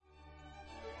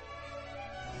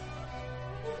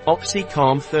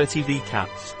OXI-CALM 30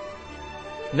 Vcaps.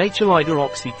 NATURLIDER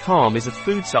OXI-CALM is a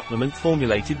food supplement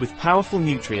formulated with powerful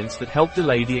nutrients that help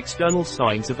delay the external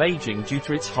signs of aging due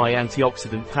to its high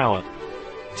antioxidant power.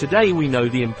 Today we know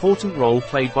the important role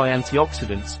played by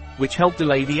antioxidants, which help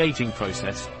delay the aging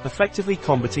process, effectively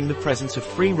combating the presence of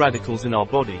free radicals in our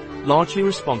body, largely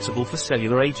responsible for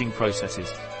cellular aging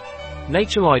processes.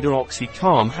 NATURLIDER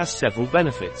OXI-CALM has several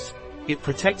benefits. It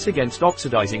protects against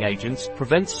oxidizing agents,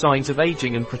 prevents signs of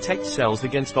aging and protects cells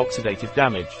against oxidative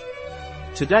damage.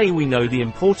 Today we know the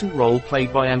important role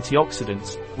played by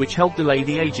antioxidants, which help delay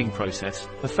the aging process,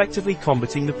 effectively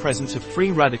combating the presence of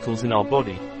free radicals in our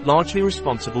body, largely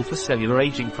responsible for cellular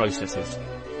aging processes.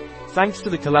 Thanks to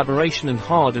the collaboration and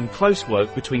hard and close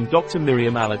work between Dr.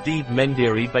 Miriam Al-Adib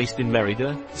Mendiri based in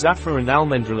Merida, Zafra and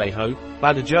Almendralejo,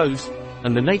 Badajoz,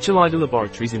 and the NATURLIDER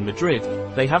laboratories in Madrid,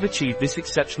 they have achieved this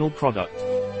exceptional product.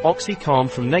 OXI-CALM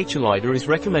from NATURLIDER is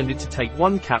recommended to take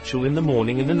one capsule in the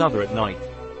morning and another at night.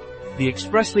 The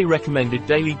expressly recommended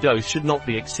daily dose should not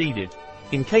be exceeded.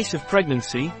 In case of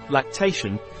pregnancy,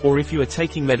 lactation, or if you are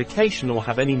taking medication or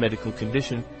have any medical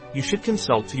condition, you should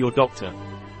consult your doctor.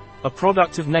 A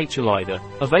product of NATURLIDER,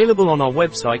 available on our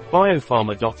website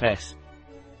biopharma.s.